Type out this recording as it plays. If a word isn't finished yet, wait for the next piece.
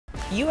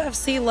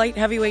UFC light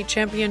heavyweight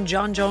champion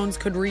Jon Jones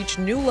could reach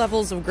new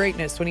levels of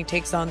greatness when he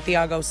takes on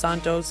Thiago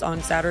Santos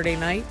on Saturday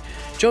night.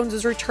 Jones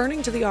is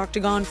returning to the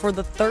octagon for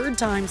the third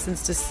time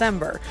since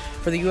December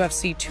for the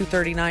UFC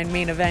 239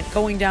 main event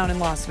going down in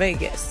Las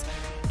Vegas.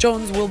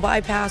 Jones will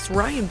bypass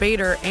Ryan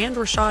Bader and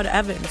Rashad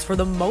Evans for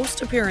the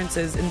most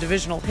appearances in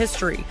divisional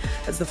history,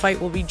 as the fight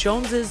will be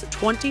Jones's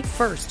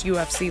 21st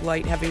UFC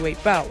light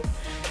heavyweight bout.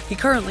 He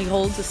currently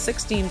holds a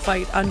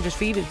 16-fight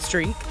undefeated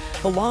streak,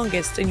 the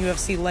longest in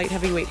UFC light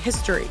heavyweight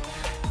history.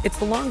 It's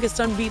the longest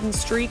unbeaten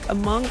streak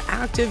among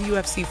active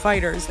UFC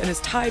fighters and is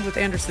tied with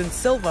Anderson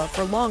Silva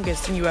for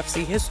longest in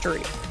UFC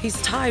history.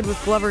 He's tied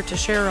with Glover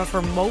Teixeira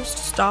for most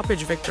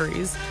stoppage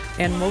victories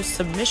and most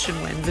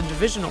submission wins in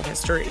divisional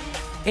history.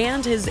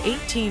 And his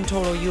 18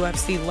 total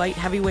UFC light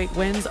heavyweight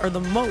wins are the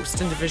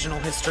most in divisional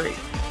history.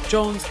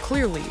 Jones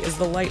clearly is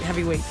the light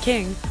heavyweight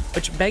king,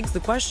 which begs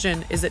the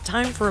question, is it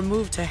time for a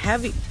move to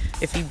heavy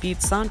if he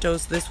beats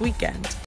Santos this weekend?